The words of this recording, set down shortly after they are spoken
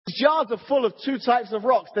jars are full of two types of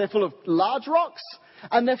rocks. They're full of large rocks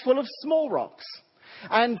and they're full of small rocks.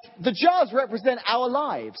 And the jars represent our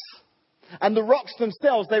lives. And the rocks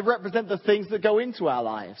themselves, they represent the things that go into our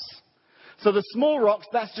lives. So the small rocks,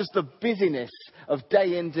 that's just the busyness of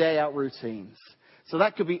day in, day out routines. So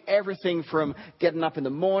that could be everything from getting up in the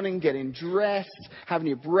morning, getting dressed, having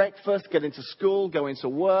your breakfast, getting to school, going to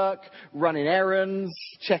work, running errands,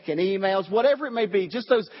 checking emails, whatever it may be. Just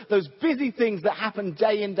those busy things that happen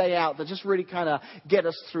day in, day out that just really kind of get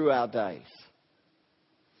us through our days.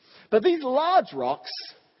 But these large rocks,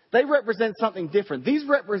 they represent something different. These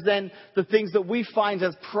represent the things that we find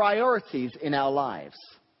as priorities in our lives.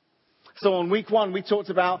 So on week 1, we talked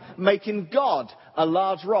about making God a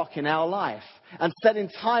large rock in our life and setting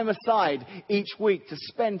time aside each week to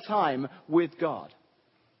spend time with God.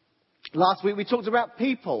 Last week, we talked about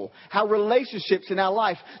people, how relationships in our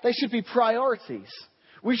life, they should be priorities.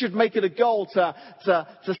 We should make it a goal to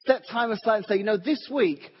set time aside and say, you know, this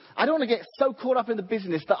week, I don't want to get so caught up in the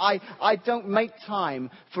business that I don't make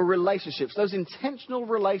time for relationships, those intentional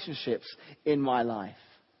relationships in my life.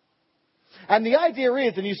 And the idea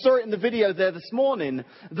is, and you saw it in the video there this morning,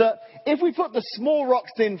 that if we put the small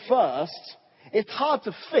rocks in first, it's hard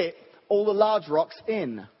to fit all the large rocks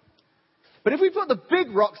in. But if we put the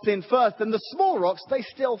big rocks in first, then the small rocks, they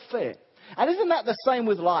still fit. And isn't that the same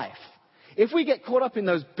with life? If we get caught up in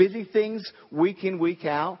those busy things week in, week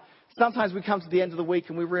out, sometimes we come to the end of the week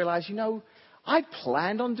and we realize, you know, I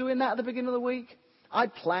planned on doing that at the beginning of the week. I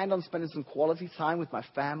planned on spending some quality time with my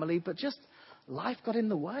family, but just life got in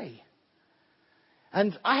the way.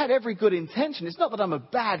 And I had every good intention. It's not that I'm a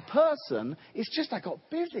bad person. It's just I got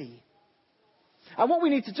busy. And what we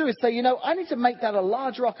need to do is say, you know, I need to make that a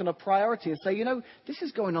large rock and a priority and say, you know, this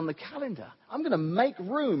is going on the calendar. I'm going to make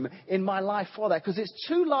room in my life for that because it's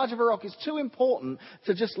too large of a rock. It's too important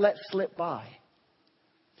to just let slip by.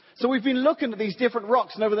 So we've been looking at these different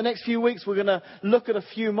rocks, and over the next few weeks, we're going to look at a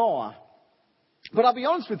few more. But I'll be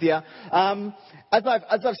honest with you, as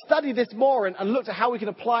I've studied this more and looked at how we can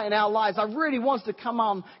apply it in our lives, I really wanted to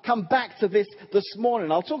come back to this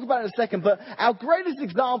morning. I'll talk about it in a second, but our greatest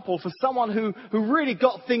example for someone who really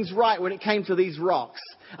got things right when it came to these rocks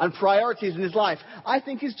and priorities in his life, I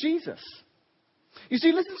think is Jesus. You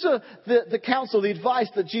see, listen to the counsel, the advice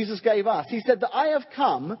that Jesus gave us. He said that I have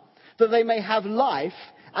come that they may have life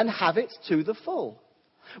and have it to the full.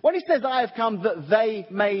 When he says, I have come that they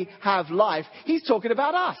may have life, he's talking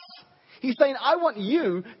about us. He's saying, I want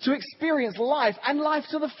you to experience life and life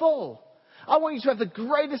to the full. I want you to have the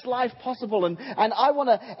greatest life possible, and I want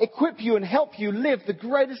to equip you and help you live the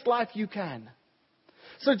greatest life you can.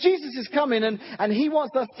 So Jesus is coming and he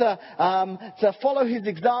wants us to follow his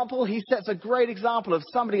example. He sets a great example of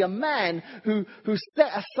somebody, a man who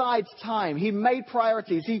set aside time. He made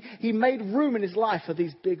priorities. He made room in his life for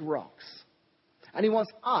these big rocks. And he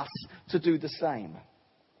wants us to do the same.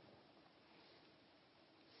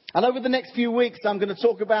 And over the next few weeks, I'm going to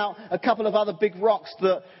talk about a couple of other big rocks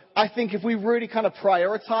that I think if we really kind of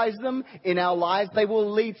prioritize them in our lives, they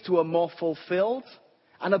will lead to a more fulfilled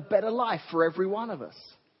and a better life for every one of us.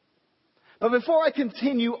 But before I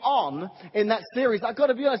continue on in that series, I've got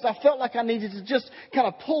to be honest, I felt like I needed to just kind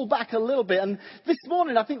of pull back a little bit. And this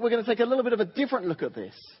morning, I think we're going to take a little bit of a different look at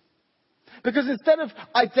this. Because instead of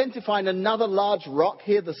identifying another large rock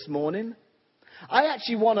here this morning, I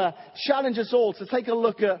actually want to challenge us all to take a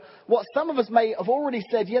look at what some of us may have already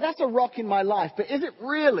said, yeah, that's a rock in my life, but is it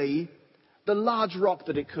really the large rock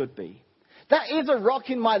that it could be? That is a rock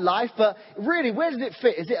in my life, but really, where does it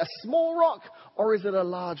fit? Is it a small rock or is it a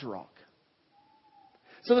large rock?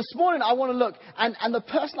 So this morning I want to look, and the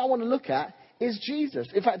person I want to look at is Jesus.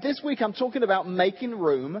 In fact, this week I'm talking about making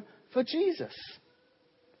room for Jesus.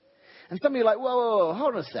 And some of you are like, whoa,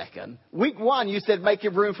 hold on a second. Week 1, you said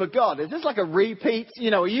making room for God. Is this like a repeat?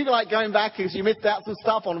 You know, are you like going back because you missed out some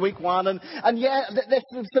stuff on week 1? And yeah, there's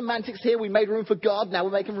some semantics here. We made room for God. Now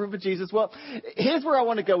we're making room for Jesus. Well, here's where I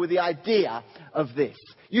want to go with the idea of this.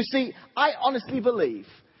 You see, I honestly believe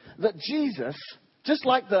that Jesus, just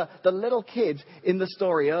like the little kid in the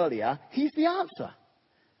story earlier, he's the answer.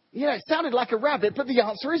 You know, it sounded like a rabbit, but the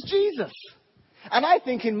answer is Jesus. And I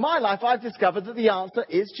think in my life, I've discovered that the answer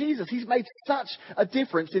is Jesus. He's made such a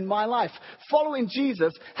difference in my life. Following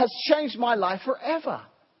Jesus has changed my life forever.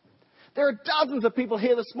 There are dozens of people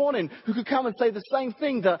here this morning who could come and say the same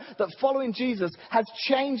thing, that following Jesus has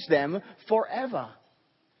changed them forever.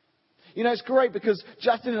 You know, it's great because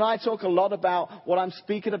Justin and I talk a lot about what I'm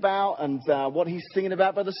speaking about and what he's singing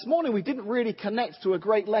about. But this morning we didn't really connect to a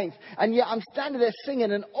great length. And yet I'm standing there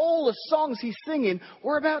singing and all the songs he's singing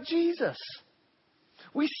were about Jesus.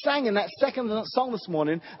 We sang in that second song this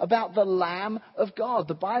morning about the Lamb of God.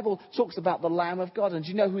 The Bible talks about the Lamb of God. And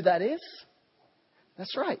do you know who that is?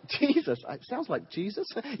 That's right, Jesus. It sounds like Jesus.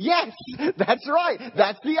 Yes, that's right.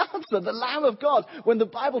 That's the answer, the Lamb of God. When the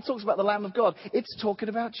Bible talks about the Lamb of God, it's talking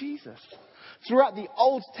about Jesus. Throughout the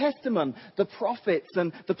Old Testament, the prophets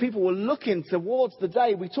and the people were looking towards the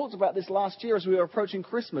day. We talked about this last year as we were approaching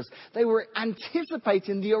Christmas. They were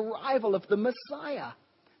anticipating the arrival of the Messiah,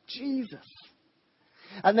 Jesus.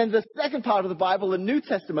 And then the second part of the Bible, the New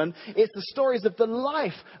Testament, it's the stories of the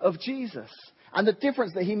life of Jesus and the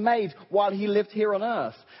difference that he made while he lived here on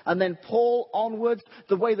earth. And then Paul onwards,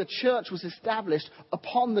 the way the church was established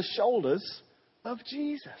upon the shoulders of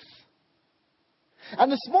Jesus.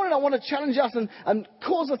 And this morning I want to challenge us and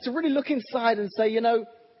cause us to really look inside and say, you know,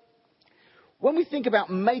 when we think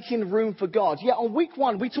about making room for God, on week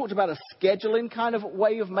one, we talked about a scheduling kind of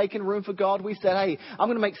way of making room for God. We said, hey, I'm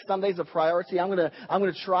going to make Sundays a priority. I'm going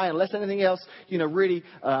to try, unless anything else, really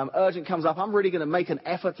urgent comes up, I'm really going to make an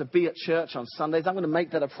effort to be at church on Sundays. I'm going to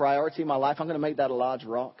make that a priority in my life. I'm going to make that a large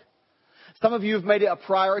rock. Some of you have made it a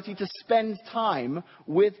priority to spend time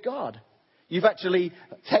with God. You've actually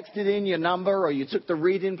texted in your number, or you took the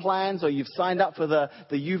reading plans, or you've signed up for the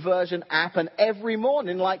YouVersion app, and every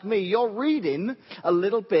morning, like me, you're reading a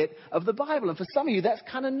little bit of the Bible. And for some of you, that's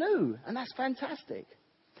kind of new, and that's fantastic.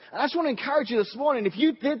 And I just want to encourage you this morning, if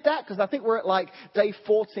you did that, because I think we're at like day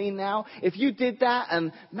 14 now, if you did that,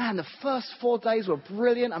 and man, the first 4 days were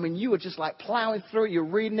brilliant. I mean, you were just like plowing through it, you're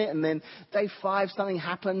reading it, and then day 5, something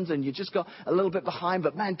happens, and you just got a little bit behind.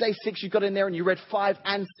 But man, day 6, you got in there and you read 5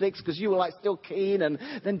 and 6 because you were like still keen. And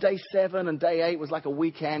then day 7 and day 8 was like a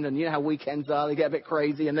weekend, and you know how weekends are, they get a bit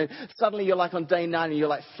crazy. And then suddenly you're like on day 9 and you're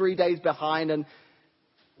like 3 days behind. And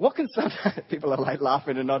what can some people are like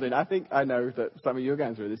laughing and nodding. I think I know that some of you are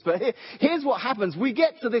going through this. But here's what happens. We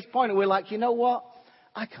get to this point and we're like, you know what?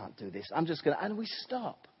 I can't do this. I'm just going to... And we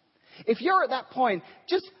stop. If you're at that point,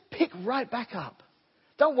 just pick right back up.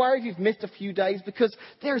 Don't worry if you've missed a few days, because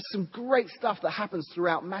there's some great stuff that happens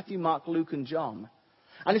throughout Matthew, Mark, Luke and John.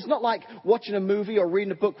 And it's not like watching a movie or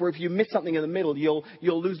reading a book where if you miss something in the middle, you'll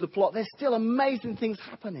lose the plot. There's still amazing things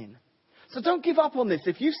happening. So don't give up on this.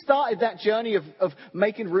 If you started that journey of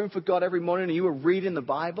making room for God every morning and you were reading the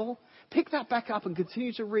Bible, pick that back up and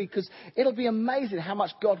continue to read, because it'll be amazing how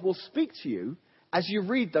much God will speak to you as you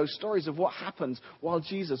read those stories of what happened while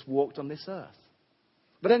Jesus walked on this earth.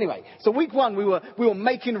 But anyway, so week one, we were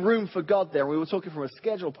making room for God there. We were talking from a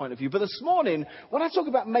schedule point of view. But this morning, when I talk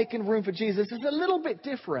about making room for Jesus, it's a little bit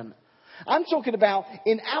different. I'm talking about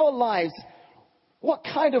in our lives, what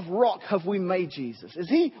kind of rock have we made Jesus? Is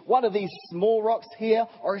he one of these small rocks here,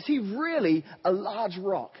 or is he really a large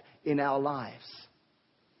rock in our lives?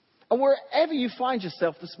 And wherever you find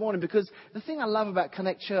yourself this morning, because the thing I love about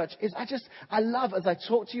Connect Church is I love as I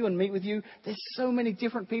talk to you and meet with you, there's so many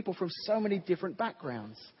different people from so many different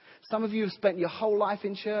backgrounds. Some of you have spent your whole life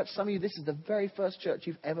in church. Some of you, this is the very first church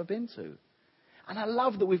you've ever been to. And I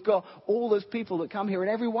love that we've got all those people that come here,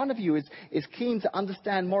 and every one of you is keen to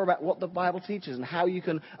understand more about what the Bible teaches and how you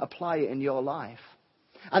can apply it in your life.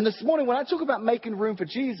 And this morning, when I talk about making room for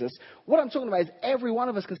Jesus, what I'm talking about is every one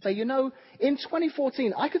of us can say, you know, in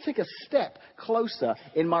 2014, I could take a step closer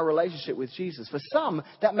in my relationship with Jesus. For some,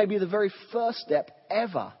 that may be the very first step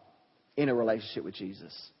ever in a relationship with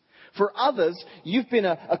Jesus. For others, you've been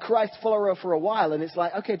a Christ follower for a while, and it's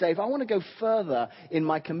like, okay, Dave, I want to go further in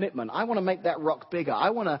my commitment. I want to make that rock bigger.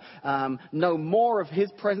 I want to know more of his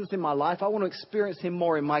presence in my life. I want to experience him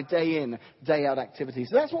more in my day in, day out activities.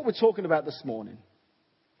 So that's what we're talking about this morning.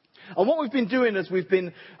 And what we've been doing as we've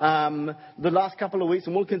been the last couple of weeks,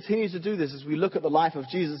 and we'll continue to do this as we look at the life of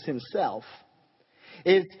Jesus himself,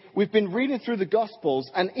 is we've been reading through the Gospels,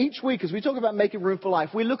 and each week as we talk about making room for life,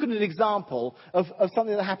 we look at an example of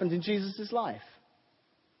something that happened in Jesus' life.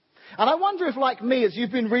 And I wonder if, like me, as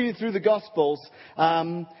you've been reading through the Gospels,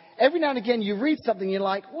 every now and again you read something and you're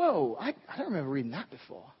like, whoa, I don't remember reading that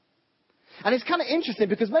before. And it's kind of interesting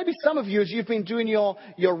because maybe some of you, as you've been doing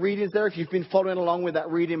your readings there, if you've been following along with that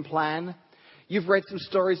reading plan, you've read some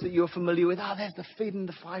stories that you're familiar with. Oh, there's the feeding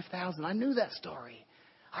the 5,000. I knew that story.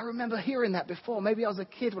 I remember hearing that before. Maybe I was a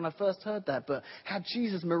kid when I first heard that, but how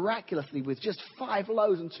Jesus miraculously, with just 5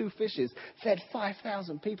 loaves and 2 fishes, fed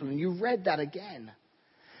 5,000 people. And you read that again.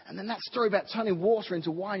 And then that story about turning water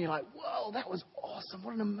into wine, you're like, whoa, that was awesome.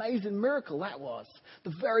 What an amazing miracle that was.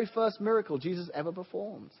 The very first miracle Jesus ever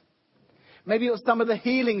performed. Maybe it was some of the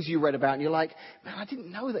healings you read about, and you're like, man, I didn't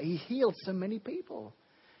know that he healed so many people.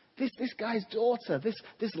 this guy's daughter,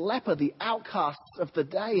 this leper, the outcasts of the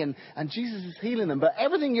day, and Jesus is healing them. But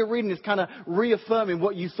everything you're reading is kind of reaffirming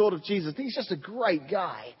what you thought of Jesus. He's just a great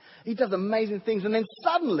guy. He does amazing things. And then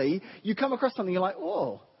suddenly you come across something, you're like,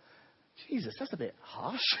 oh, Jesus, that's a bit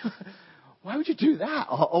harsh. Why would you do that?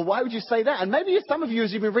 Or why would you say that? And maybe some of you,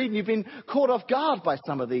 as you've been reading, you've been caught off guard by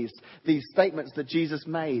some of these statements that Jesus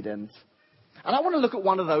made. And I want to look at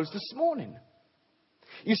one of those this morning.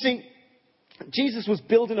 You see, Jesus was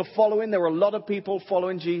building a following. There were a lot of people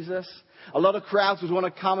following Jesus. A lot of crowds would want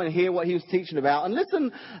to come and hear what he was teaching about. And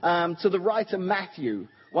listen to the writer Matthew,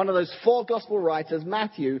 one of those 4 gospel writers,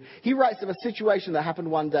 Matthew. He writes of a situation that happened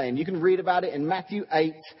one day. And you can read about it in Matthew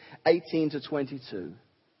 8:18-22.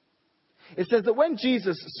 It says that when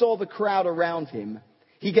Jesus saw the crowd around him,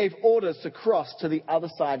 he gave orders to cross to the other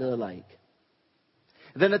side of the lake.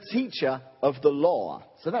 Then a teacher of the law,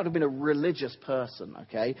 so that would have been a religious person,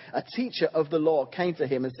 okay? A teacher of the law came to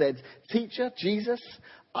him and said, "Teacher, Jesus,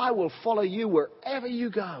 I will follow you wherever you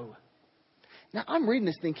go." Now, I'm reading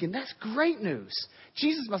this thinking, that's great news.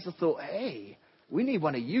 Jesus must have thought, hey, we need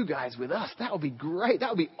one of you guys with us. That would be great. That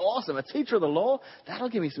would be awesome. A teacher of the law, that'll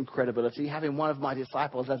give me some credibility, having one of my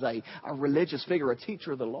disciples as a religious figure, a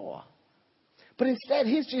teacher of the law. But instead,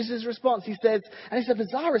 here's Jesus' response. He says, and it's a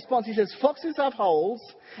bizarre response. He says, "Foxes have holes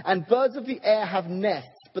and birds of the air have nests,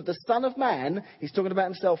 but the Son of Man," he's talking about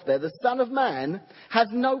himself there, "the Son of Man has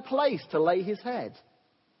no place to lay his head."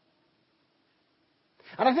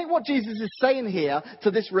 And I think what Jesus is saying here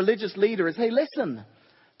to this religious leader is, hey, listen,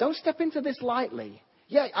 don't step into this lightly.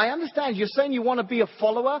 Yeah, I understand. You're saying you want to be a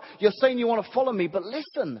follower. You're saying you want to follow me. But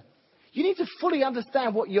listen, you need to fully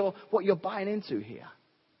understand what you're buying into here.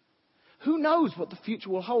 Who knows what the future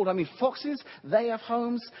will hold? I mean, foxes, they have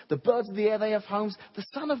homes. The birds of the air, they have homes. The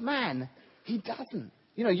Son of Man, he doesn't.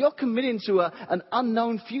 You know, you're committing to an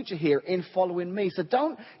unknown future here in following me. So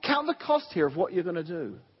don't count the cost here of what you're going to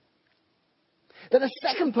do. Then a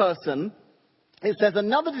second person, it says,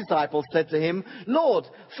 another disciple said to him, "Lord,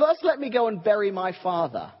 first let me go and bury my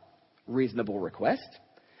father." Reasonable request.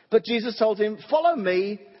 But Jesus told him, "Follow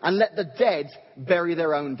me and let the dead bury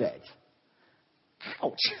their own dead."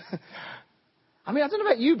 Ouch. I mean, I don't know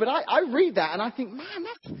about you, but I read that and I think, man,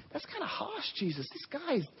 that's kind of harsh, Jesus. This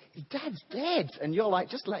guy's, his dad's dead. And you're like,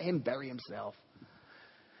 just let him bury himself.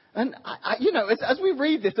 And, you know, as we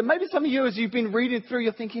read this, and maybe some of you, as you've been reading through,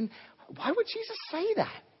 you're thinking, why would Jesus say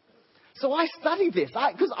that? So I studied this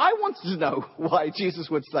because I wanted to know why Jesus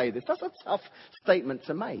would say this. That's a tough statement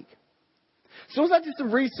to make. So as I did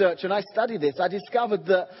some research and I studied this, I discovered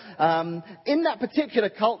that in that particular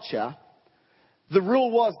culture, the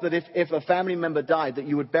rule was that if a family member died, that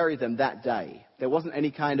you would bury them that day. There wasn't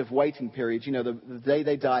any kind of waiting period. You know, the day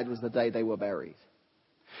they died was the day they were buried.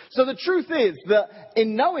 So the truth is that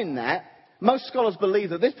in knowing that, most scholars believe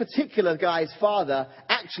that this particular guy's father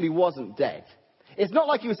actually wasn't dead. It's not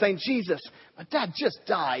like he was saying, "Jesus, my dad just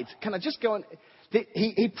died. Can I just go on?"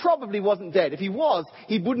 He probably wasn't dead. If he was,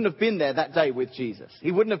 he wouldn't have been there that day with Jesus.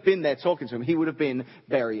 He wouldn't have been there talking to him. He would have been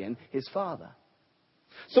burying his father.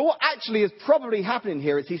 So what actually is probably happening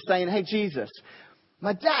here is he's saying, "Hey, Jesus,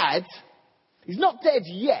 my dad, he's not dead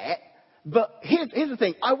yet, but here's the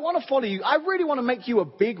thing. I want to follow you. I really want to make you a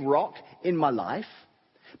big rock in my life.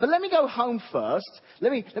 But let me go home first.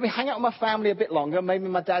 Let me hang out with my family a bit longer. Maybe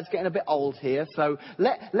my dad's getting a bit old here. So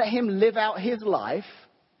let him live out his life.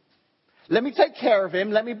 Let me take care of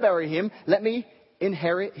him. Let me bury him. Let me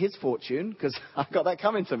inherit his fortune, because I've got that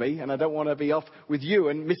coming to me and I don't want to be off with you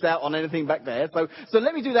and miss out on anything back there. So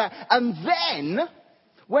let me do that. And then,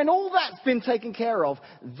 when all that's been taken care of,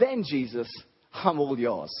 then Jesus, I'm all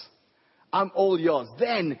yours. I'm all yours.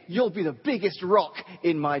 Then you'll be the biggest rock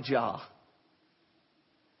in my jar."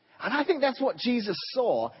 And I think that's what Jesus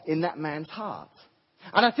saw in that man's heart.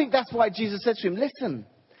 And I think that's why Jesus said to him, "Listen,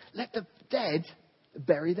 let the dead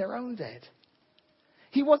bury their own dead."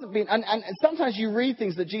 He wasn't being, and sometimes you read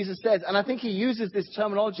things that Jesus says, and I think he uses this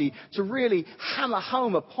terminology to really hammer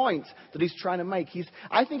home a point that he's trying to make.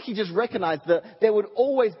 I think he just recognized that there would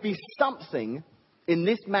always be something in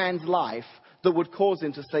this man's life that would cause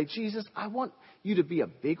him to say, "Jesus, I want you to be a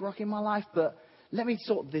big rock in my life, but let me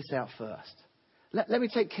sort this out first. Let me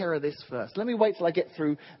take care of this first. Let me wait till I get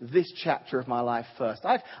through this chapter of my life first.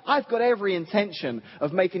 I've got every intention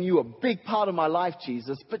of making you a big part of my life,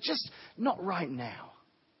 Jesus, but just not right now."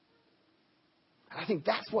 I think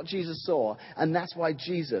that's what Jesus saw, and that's why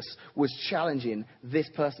Jesus was challenging this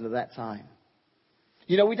person at that time.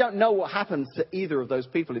 You know, we don't know what happens to either of those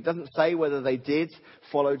people. It doesn't say whether they did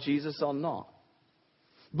follow Jesus or not.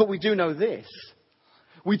 But we do know this.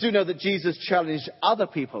 We do know that Jesus challenged other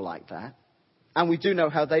people like that, and we do know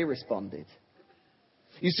how they responded.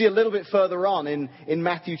 You see a little bit further on in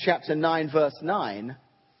Matthew chapter 9, verse 9,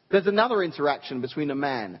 there's another interaction between a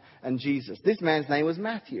man and Jesus. This man's name was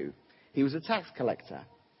Matthew. He was a tax collector.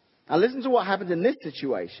 Now listen to what happened in this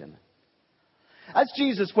situation. As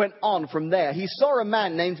Jesus went on from there, he saw a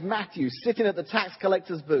man named Matthew sitting at the tax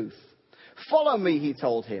collector's booth. "Follow me," he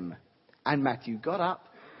told him. And Matthew got up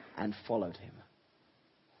and followed him.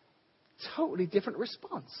 Totally different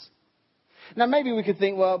response. Now maybe we could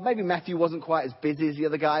think, well, maybe Matthew wasn't quite as busy as the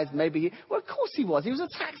other guys. Well, of course he was. He was a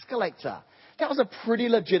tax collector. That was a pretty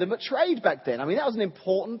legitimate trade back then. I mean, that was an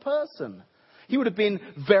important person. He would have been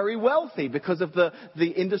very wealthy because of the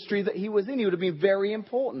industry that he was in. He would have been very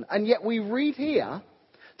important. And yet we read here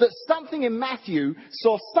that something in Matthew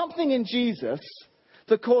saw something in Jesus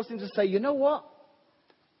that caused him to say, you know what?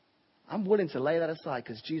 I'm willing to lay that aside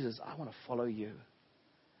because Jesus, I want to follow you.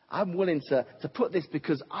 I'm willing to put this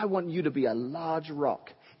because I want you to be a large rock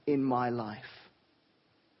in my life.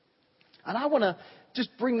 And I want to just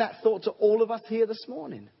bring that thought to all of us here this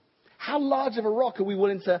morning. How large of a rock are we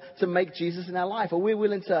willing to make Jesus in our life? Are we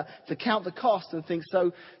willing to count the cost and think,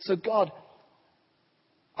 so God,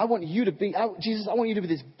 I want you to be, Jesus, I want you to be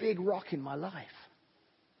this big rock in my life.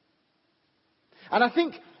 And I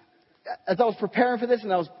think, as I was preparing for this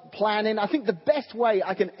and I was planning, I think the best way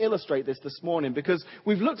I can illustrate this morning, because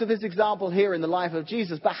we've looked at this example here in the life of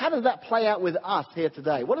Jesus, but how does that play out with us here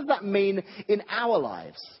today? What does that mean in our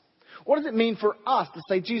lives? What does it mean for us to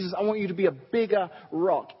say, Jesus, I want you to be a bigger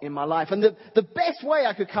rock in my life? And the best way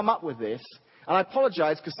I could come up with this, and I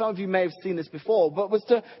apologize because some of you may have seen this before, but was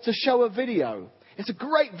to show a video. It's a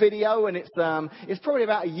great video, and it's probably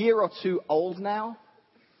about a year or two old now.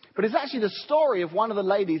 But it's actually the story of one of the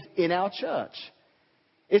ladies in our church.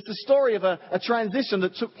 It's the story of a transition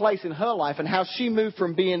that took place in her life and how she moved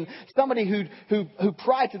from being somebody who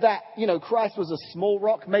prior to that, Christ was a small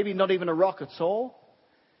rock, maybe not even a rock at all.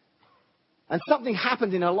 And something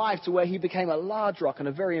happened in her life to where he became a large rock and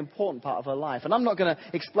a very important part of her life. And I'm not going to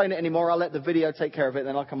explain it anymore. I'll let the video take care of it.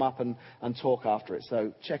 Then I'll come up and talk after it.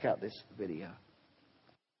 So check out this video.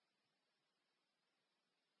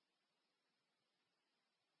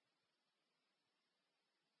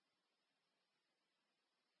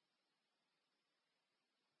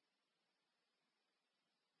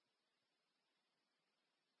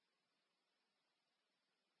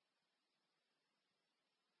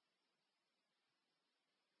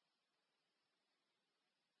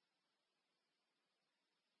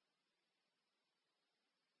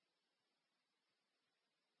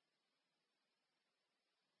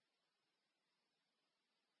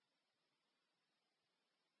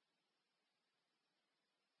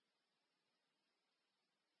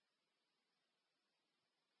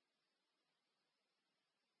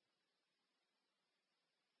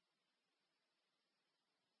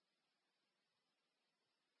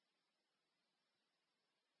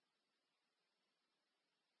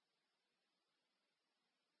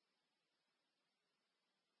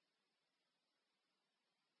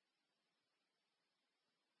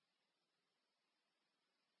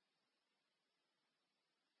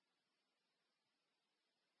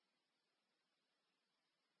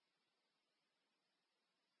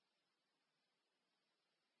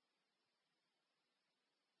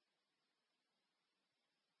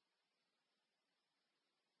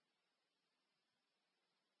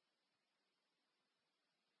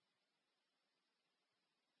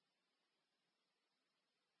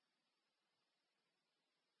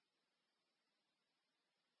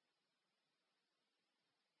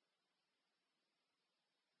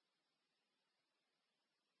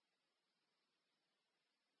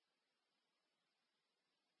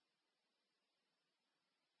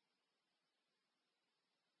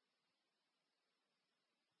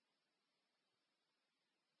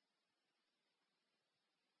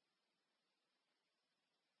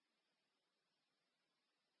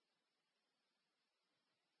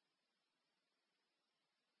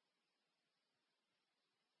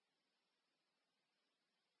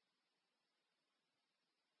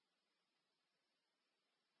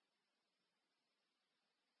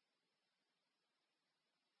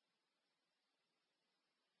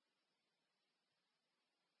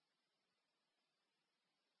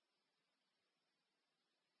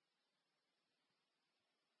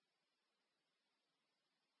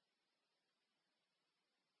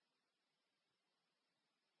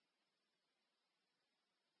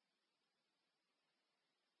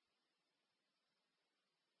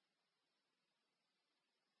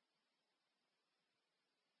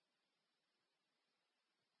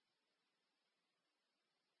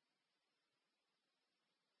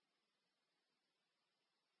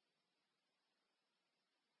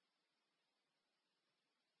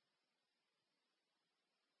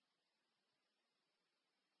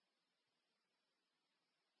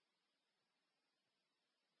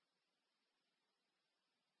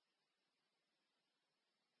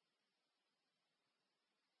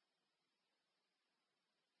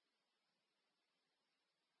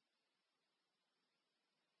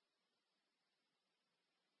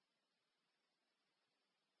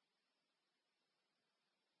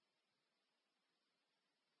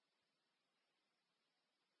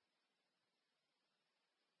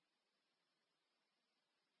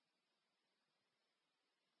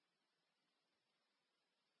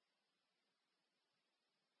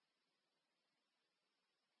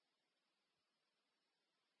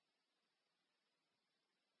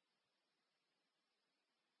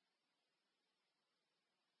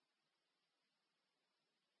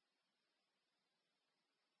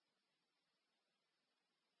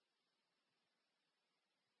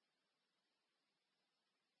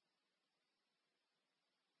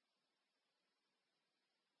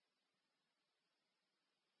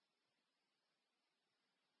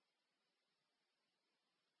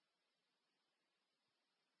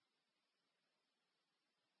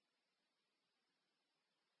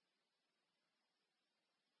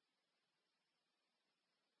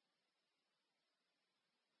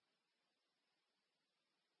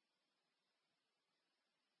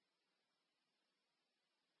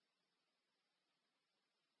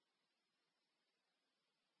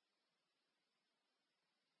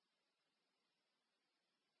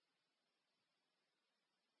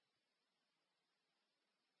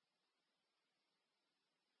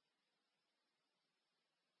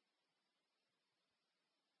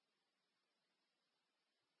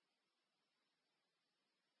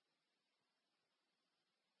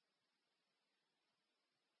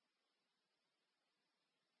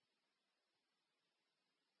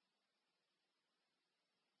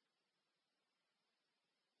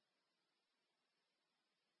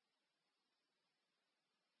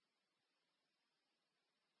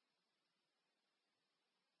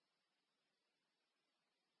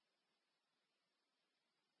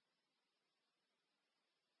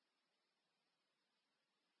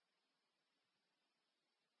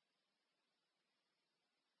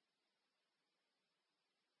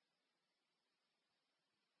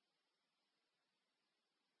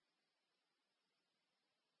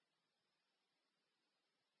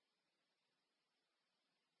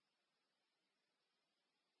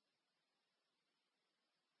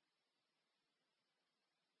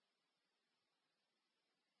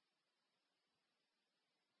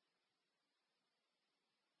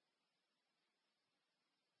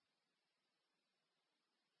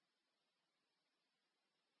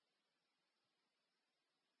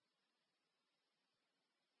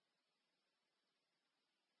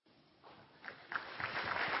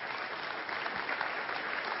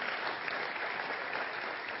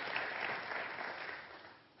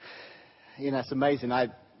 it's amazing.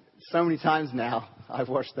 So many times now I've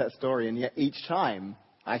watched that story, and yet each time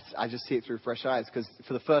I just see it through fresh eyes, because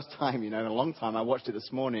for the first time, in a long time, I watched it this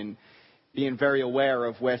morning, being very aware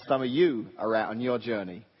of where some of you are at on your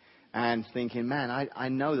journey, and thinking, man, I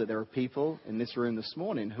know that there are people in this room this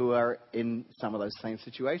morning who are in some of those same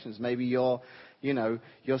situations. Maybe you're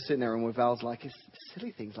sitting there and with Val's like, it's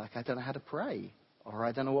silly things like, I don't know how to pray, or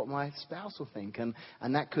I don't know what my spouse will think. And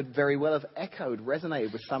that could very well have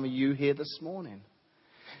resonated with some of you here this morning.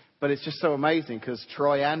 But it's just so amazing, because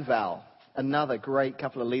Troy and Val, another great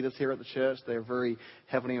couple of leaders here at the church, they're very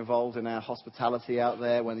heavily involved in our hospitality out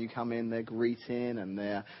there. When you come in, they're greeting and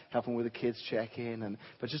they're helping with the kids check-in.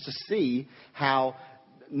 But just to see how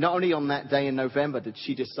not only on that day in November did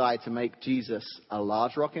she decide to make Jesus a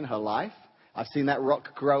large rock in her life, I've seen that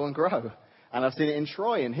rock grow and grow. And I've seen it in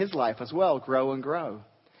Troy, in his life as well, grow and grow.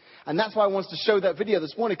 And that's why I wanted to show that video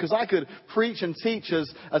this morning, because I could preach and teach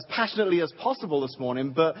as passionately as possible this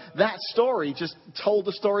morning, but that story just told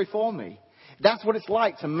the story for me. That's what it's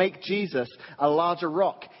like to make Jesus a larger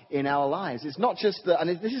rock in our lives. It's not just that,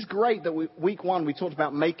 and this is great that week one we talked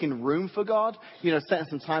about making room for God, setting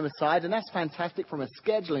some time aside, and that's fantastic from a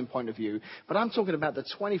scheduling point of view. But I'm talking about the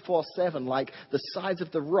 24/7, like the size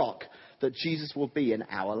of the rock that Jesus will be in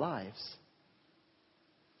our lives.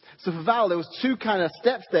 So for Val, there was two kind of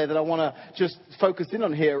steps there that I want to just focus in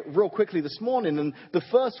on here real quickly this morning. And the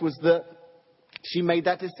first was that she made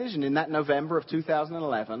that decision in that November of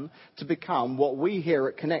 2011 to become what we here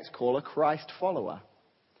at Connect call a Christ follower.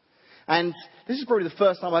 And this is probably the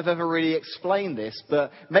first time I've ever really explained this,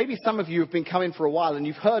 but maybe some of you have been coming for a while and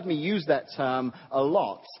you've heard me use that term a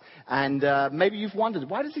lot. And maybe you've wondered,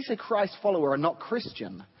 why does he say Christ follower and not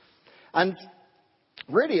Christian? And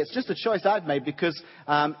really, it's just a choice I've made because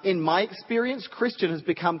in my experience, Christian has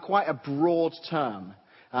become quite a broad term.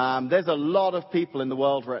 There's a lot of people in the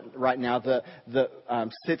world right now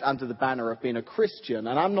that sit under the banner of being a Christian.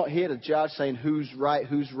 And I'm not here to judge saying who's right,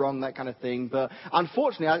 who's wrong, that kind of thing. But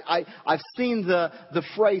unfortunately, I've seen the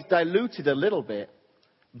phrase diluted a little bit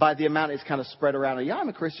by the amount it's kind of spread around. Yeah, I'm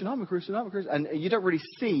a Christian, I'm a Christian, I'm a Christian. And you don't really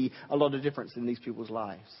see a lot of difference in these people's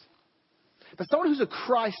lives. But someone who's a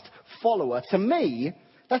Christ follower, to me,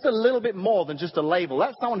 that's a little bit more than just a label.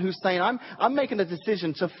 That's someone who's saying, I'm making a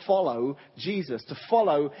decision to follow Jesus, to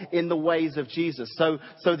follow in the ways of Jesus. So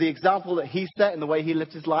the example that he set and the way he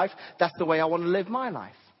lived his life, that's the way I want to live my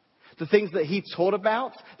life. The things that he taught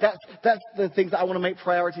about, that's the things that I want to make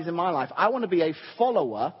priorities in my life. I want to be a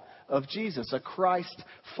follower of Jesus, a Christ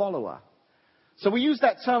follower. So we use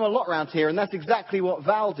that term a lot around here, and that's exactly what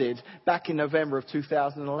Val did back in November of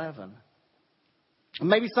 2011.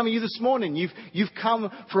 Maybe some of you this morning, you've come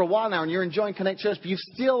for a while now and you're enjoying Connect Church, but you've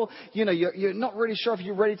still, you're not really sure if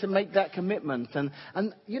you're ready to make that commitment.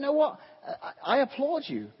 And you know what? I applaud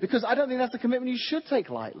you, because I don't think that's a commitment you should take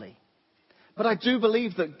lightly. But I do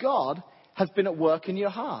believe that God has been at work in your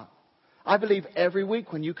heart. I believe every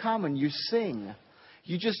week when you come and you sing,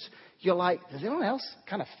 you're like, does anyone else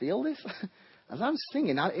kind of feel this? As I'm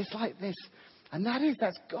singing, it's like this. And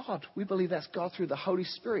that's God. We believe that's God through the Holy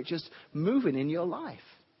Spirit just moving in your life.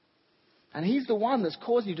 And he's the one that's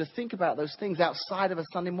causing you to think about those things outside of a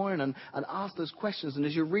Sunday morning and ask those questions. And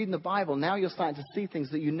as you're reading the Bible, now you're starting to see things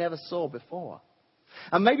that you never saw before.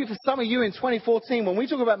 And maybe for some of you in 2014, when we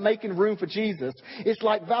talk about making room for Jesus, it's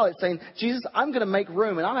like Val, it's saying, Jesus, I'm going to make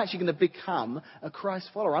room and I'm actually going to become a Christ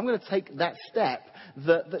follower. I'm going to take that step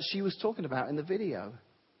that she was talking about in the video.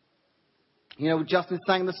 Justin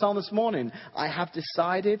sang the song this morning. I have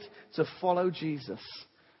decided to follow Jesus.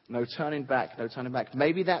 No turning back, no turning back.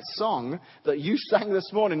 Maybe that song that you sang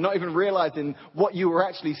this morning, not even realizing what you were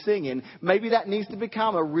actually singing, maybe that needs to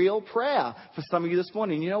become a real prayer for some of you this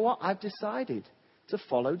morning. You know what? I've decided to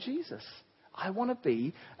follow Jesus. I want to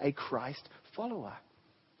be a Christ follower.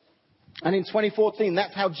 And in 2014,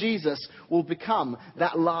 that's how Jesus will become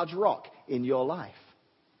that large rock in your life.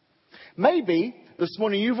 Maybe this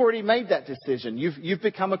morning you've already made that decision. You've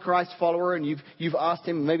become a Christ follower and you've asked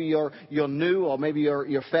him. Maybe you're new or maybe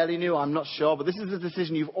you're fairly new. I'm not sure, but this is a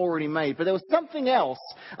decision you've already made. But there was something else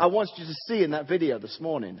I wanted you to see in that video this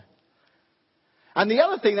morning. And the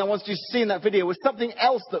other thing I wanted you to see in that video was something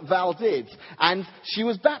else that Val did, and she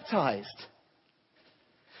was baptized.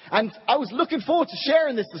 And I was looking forward to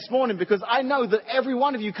sharing this morning because I know that every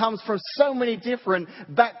one of you comes from so many different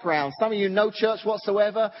backgrounds. Some of you no church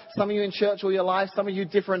whatsoever. Some of you in church all your life. Some of you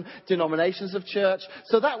different denominations of church.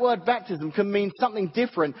 So that word baptism can mean something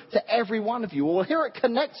different to every one of you. Well, here at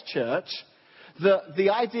Connect Church, the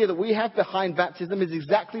idea that we have behind baptism is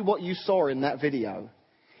exactly what you saw in that video.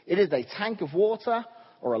 It is a tank of water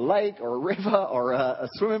or a lake or a river or a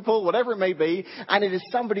swimming pool, whatever it may be. And it is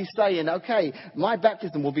somebody saying, okay, my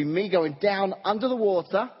baptism will be me going down under the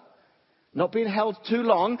water, not being held too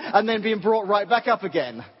long, and then being brought right back up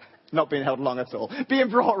again. Not being held long at all. Being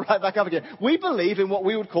brought right back up again. We believe in what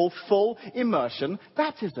we would call full immersion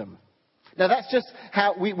baptism. Now that's just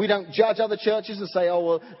how we don't judge other churches and say, oh,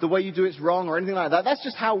 well, the way you do it's wrong or anything like that. That's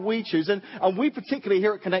just how we choose. And we particularly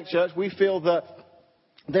here at Connect Church, we feel that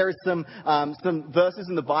there is some verses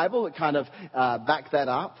in the Bible that kind of back that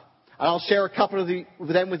up. And I'll share a couple of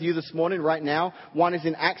them with you this morning right now. One is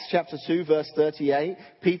in Acts chapter 2, verse 38.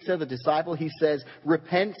 Peter, the disciple, he says,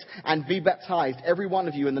 repent and be baptized, every one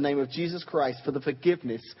of you, in the name of Jesus Christ for the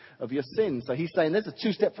forgiveness of your sins. So he's saying there's a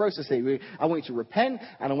two-step process here. I want you to repent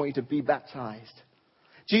and I want you to be baptized.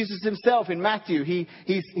 Jesus himself in Matthew,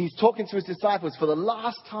 he's talking to his disciples for the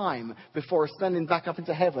last time before ascending back up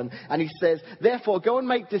into heaven. And he says, therefore, go and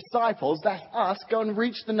make disciples, that's us, go and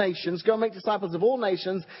reach the nations, go and make disciples of all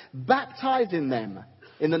nations, baptizing them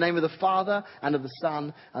in the name of the Father and of the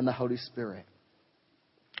Son and the Holy Spirit.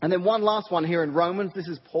 And then one last one here in Romans. This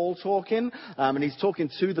is Paul talking, and he's talking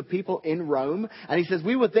to the people in Rome. And he says,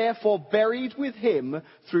 we were therefore buried with him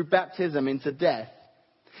through baptism into death,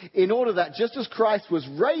 in order that just as Christ was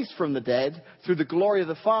raised from the dead through the glory of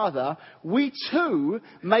the Father, we too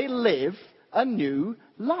may live a new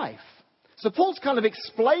life. So Paul's kind of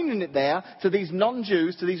explaining it there to these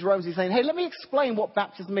non-Jews, to these Romans. He's saying, hey, let me explain what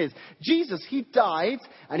baptism is. Jesus, he died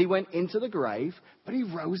and he went into the grave, but he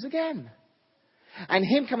rose again. And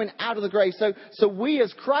him coming out of the grave. So we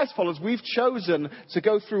as Christ followers, we've chosen to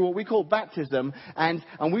go through what we call baptism. And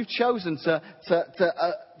we've chosen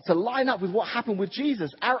to line up with what happened with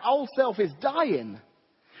Jesus. Our old self is dying.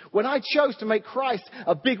 When I chose to make Christ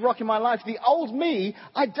a big rock in my life, the old me,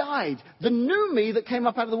 I died. The new me that came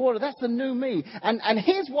up out of the water, that's the new me. And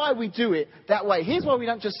here's why we do it that way. Here's why we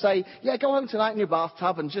don't just say, yeah, go home tonight in your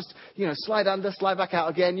bathtub and just, slide under, slide back out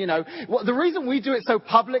again, Well, the reason we do it so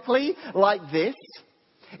publicly like this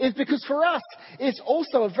is because for us, it's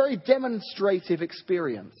also a very demonstrative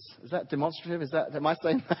experience. Is that demonstrative? Am I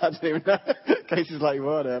saying that? I don't even know. Casey's like,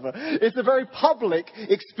 whatever. It's a very public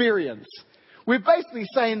experience. We're basically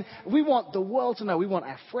saying we want the world to know, we want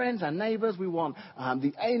our friends, our neighbors, we want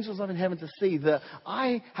the angels up in heaven to see that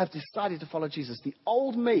I have decided to follow Jesus. The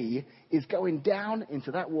old me is going down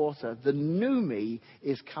into that water. The new me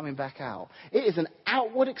is coming back out. It is an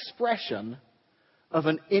outward expression of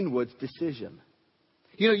an inward decision.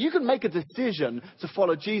 You can make a decision to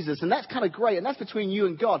follow Jesus, and that's kind of great, and that's between you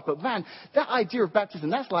and God. But man, that idea of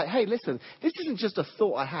baptism, that's like, hey, listen, this isn't just a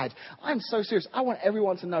thought I had. I'm so serious. I want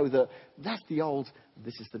everyone to know that that's the old,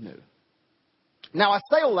 this is the new. Now, I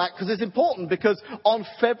say all that because it's important, because on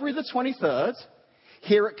February the 23rd,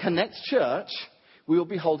 here at Connect Church, we will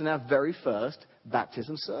be holding our very first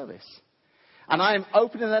baptism service. And I am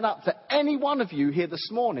opening that up to any one of you here this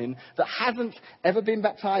morning that hasn't ever been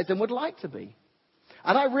baptized and would like to be.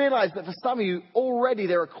 And I realize that for some of you, already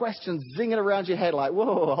there are questions zinging around your head like,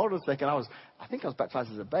 whoa, hold on a second. I think I was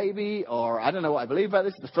baptized as a baby, or I don't know what I believe about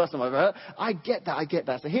this. It's the first time I've ever heard. I get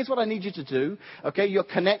that. So here's what I need you to do. Okay, your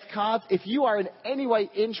Connect cards. If you are in any way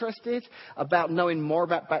interested about knowing more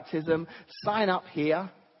about baptism, sign up here.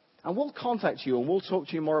 And we'll contact you and we'll talk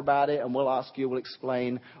to you more about it, and we'll ask you, we'll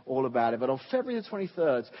explain all about it. But on February the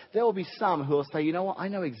 23rd, there will be some who will say, you know what, I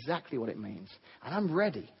know exactly what it means. And I'm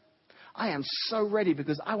ready. I am so ready,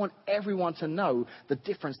 because I want everyone to know the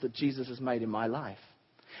difference that Jesus has made in my life.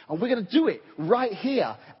 And we're going to do it right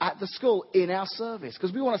here at the school in our service,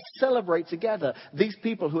 because we want to celebrate together these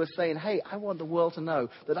people who are saying, hey, I want the world to know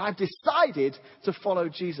that I've decided to follow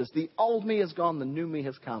Jesus. The old me has gone, the new me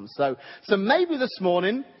has come. So maybe this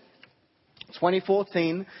morning,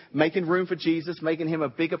 2014, making room for Jesus, making him a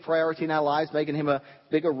bigger priority in our lives, making him a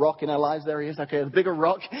bigger rock in our lives. There he is. Okay, a bigger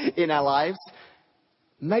rock in our lives.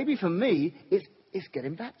 Maybe for me, it's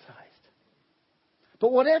getting baptized.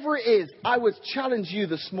 But whatever it is, I would challenge you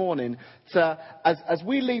this morning to, as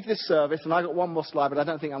we leave this service, and I've got one more slide, but I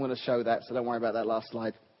don't think I'm going to show that, so don't worry about that last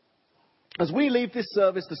slide. As we leave this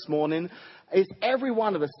service this morning, it's every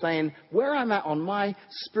one of us saying, where I'm at on my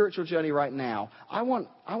spiritual journey right now, I want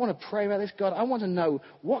to pray about this. God, I want to know,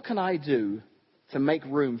 what can I do to make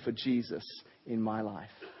room for Jesus in my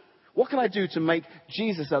life? What can I do to make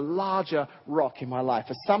Jesus a larger rock in my life?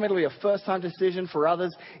 For some, it'll be a first-time decision. For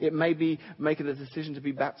others, it may be making a decision to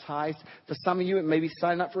be baptized. For some of you, it may be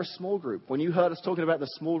signing up for a small group. When you heard us talking about the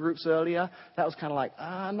small groups earlier, that was kind of like,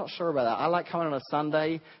 I'm not sure about that. I like coming on a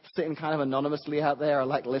Sunday, sitting kind of anonymously out there. I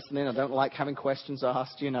like listening. I don't like having questions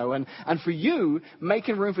asked, And for you,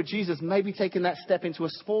 making room for Jesus, maybe taking that step into a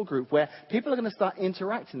small group where people are going to start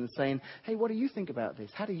interacting and saying, hey, what do you think about this?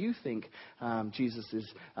 How do you think Jesus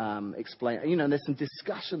is explain? There's some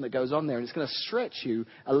discussion that goes on there, and it's going to stretch you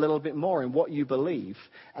a little bit more in what you believe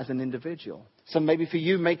as an individual. So maybe for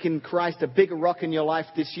you, making Christ a bigger rock in your life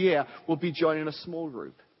this year will be joining a small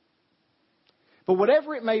group. But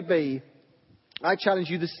whatever it may be, I challenge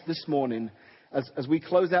you this morning, as we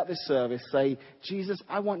close out this service, say, Jesus,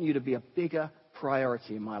 I want you to be a bigger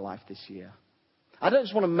priority in my life this year. I don't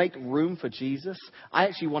just want to make room for Jesus. I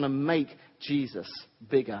actually want to make Jesus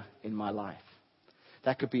bigger in my life.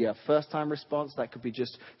 That could be a first-time response. That could be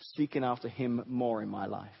just seeking after him more in my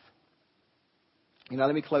life.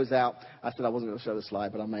 Let me close out. I said I wasn't going to show the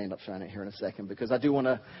slide, but I may end up showing it here in a second because I want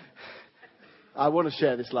to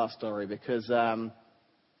share this last story because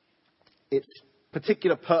it's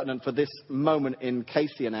particularly pertinent for this moment in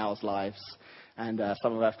Casey and ours lives and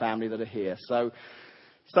some of our family that are here. So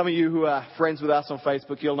some of you who are friends with us on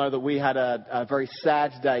Facebook, you'll know that we had a very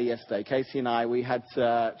sad day yesterday. Casey and I, we had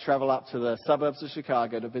to travel up to the suburbs of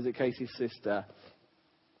Chicago to visit Casey's sister.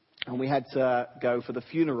 And we had to go for the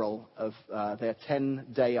funeral of their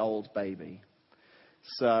 10-day-old baby.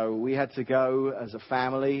 So we had to go as a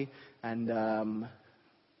family. And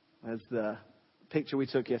as the picture we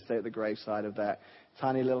took yesterday at the graveside of that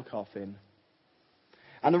tiny little coffin.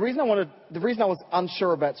 And the reason I was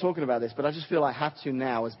unsure about talking about this, but I just feel I have to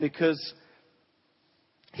now, is because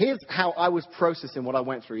here's how I was processing what I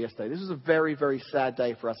went through yesterday. This was a very, very sad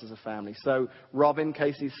day for us as a family. So Robin,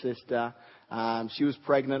 Casey's sister, she was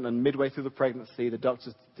pregnant, and midway through the pregnancy, the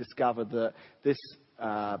doctors discovered that this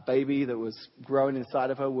baby that was growing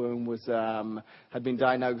inside of her womb had been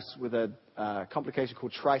diagnosed with a complication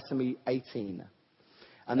called trisomy 18.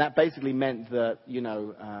 And that basically meant that,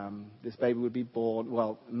 this baby would be born,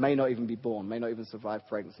 well, may not even be born, may not even survive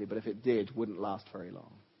pregnancy, but if it did, wouldn't last very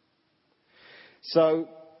long. So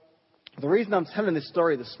the reason I'm telling this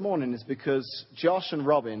story this morning is because Josh and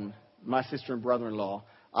Robin, my sister and brother-in-law,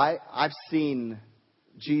 I've seen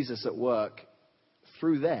Jesus at work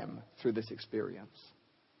through them, through this experience.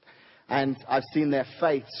 And I've seen their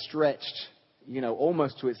faith stretched,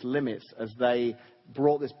 almost to its limits as they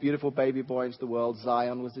brought this beautiful baby boy into the world.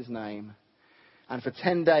 Zion was his name. And for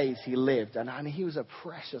 10 days he lived. And he was a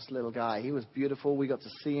precious little guy. He was beautiful. We got to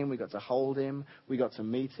see him. We got to hold him. We got to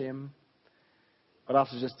meet him. But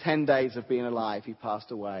after just 10 days of being alive, he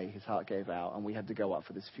passed away. His heart gave out. And we had to go up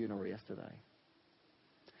for this funeral yesterday.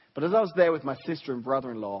 But as I was there with my sister and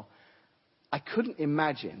brother-in-law, I couldn't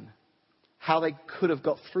imagine how they could have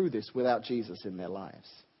got through this without Jesus in their lives.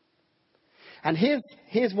 And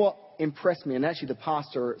here's what impressed me, and actually the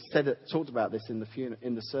pastor talked about this in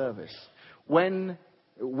the service. When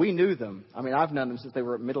we knew them, I've known them since they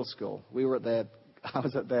were at middle school. I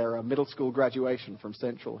was at their middle school graduation from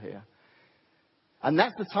Central here. And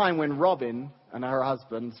that's the time when Robin and her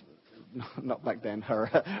husband, not back then,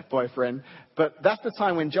 her boyfriend, but that's the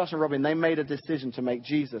time when Josh and Robin, they made a decision to make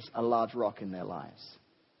Jesus a large rock in their lives.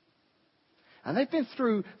 And they've been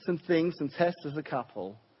through some things, some tests as a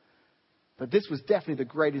couple. But this was definitely the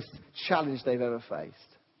greatest challenge they've ever faced.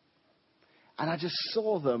 And I just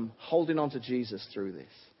saw them holding on to Jesus through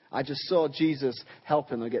this. I just saw Jesus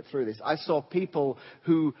helping them get through this. I saw people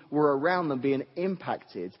who were around them being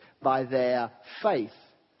impacted by their faith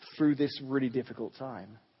through this really difficult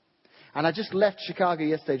time. And I just left Chicago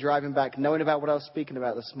yesterday driving back, knowing about what I was speaking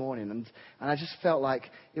about this morning. And I just felt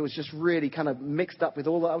like it was just really kind of mixed up with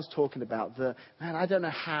all that I was talking about. I don't know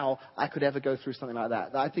how I could ever go through something like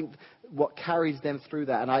that. I think what carries them through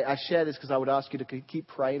that, and I share this because I would ask you to keep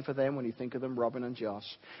praying for them when you think of them, Robin and Josh.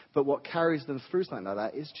 But what carries them through something like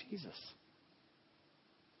that is Jesus.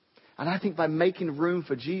 And I think by making room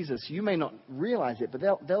for Jesus, you may not realize it, but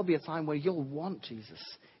there'll be a time where you'll want Jesus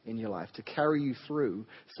in your life to carry you through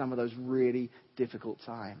some of those really difficult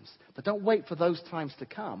times. But don't wait for those times to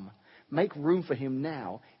come. Make room for him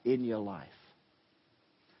now in your life.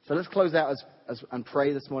 So let's close out and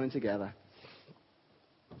pray this morning together.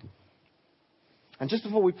 And just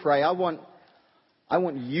before we pray, I want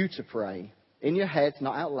you to pray in your head,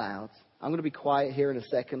 not out loud. I'm going to be quiet here in a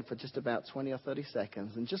second for just about 20 or 30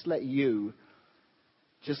 seconds and just let you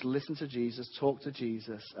just listen to Jesus, talk to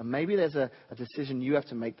Jesus. And maybe there's a decision you have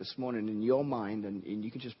to make this morning in your mind, and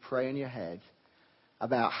you can just pray in your head.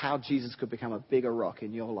 about how Jesus could become a bigger rock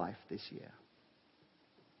in your life this year.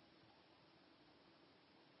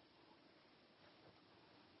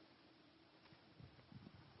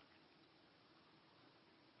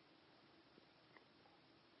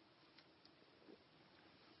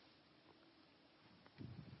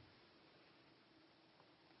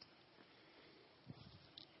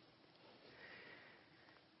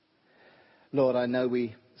 Lord, I know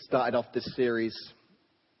we started off this series,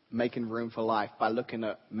 Making Room for Life, by looking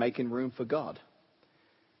at making room for God.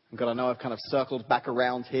 And God, I know I've kind of circled back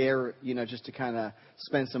around here, just to kind of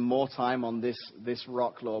spend some more time on this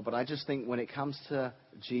rock, Lord. But I just think when it comes to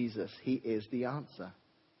Jesus, he is the answer.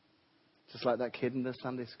 Just like that kid in the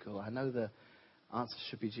Sunday school. I know the answer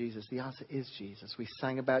should be Jesus. The answer is Jesus. We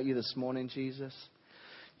sang about you this morning, Jesus.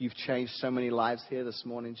 You've changed so many lives here this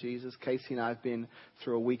morning, Jesus. Casey and I have been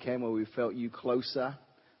through a weekend where we felt you closer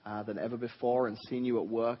than ever before and seen you at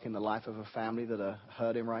work in the life of a family that are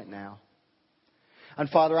hurting right now. And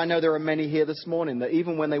Father, I know there are many here this morning that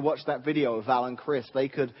even when they watched that video of Val and Chris, they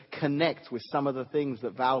could connect with some of the things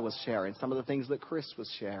that Val was sharing, some of the things that Chris was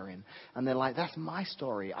sharing. And they're like, that's my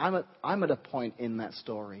story. I'm at a point in that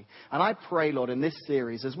story. And I pray, Lord, in this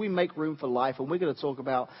series, as we make room for life, and we're going to talk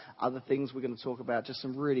about other things, we're going to talk about just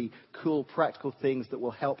some really cool, practical things that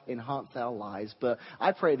will help enhance our lives. But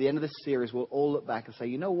I pray at the end of this series, we'll all look back and say,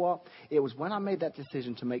 you know what? It was when I made that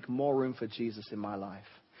decision to make more room for Jesus in my life.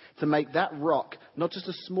 To make that rock, not just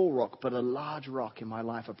a small rock, but a large rock in my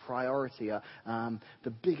life, a priority,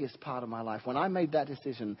 the biggest part of my life. When I made that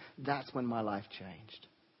decision, that's when my life changed.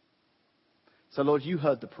 So, Lord, you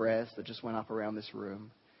heard the prayers that just went up around this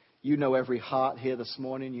room. You know every heart here this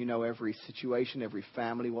morning. You know every situation, every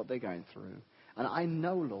family, what they're going through. And I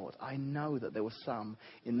know, Lord, I know that there were some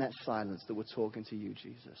in that silence that were talking to you,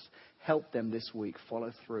 Jesus. Help them this week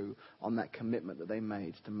follow through on that commitment that they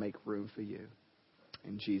made to make room for you.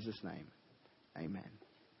 In Jesus' name, amen.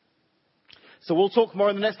 So we'll talk more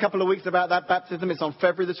in the next couple of weeks about that baptism. It's on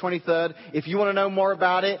February the 23rd. If you want to know more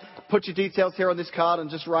about it, put your details here on this card and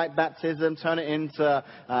just write baptism. Turn it into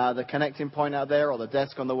the connecting point out there or the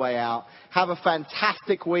desk on the way out. Have a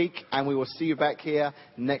fantastic week, and we will see you back here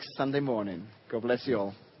next Sunday morning. God bless you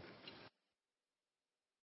all.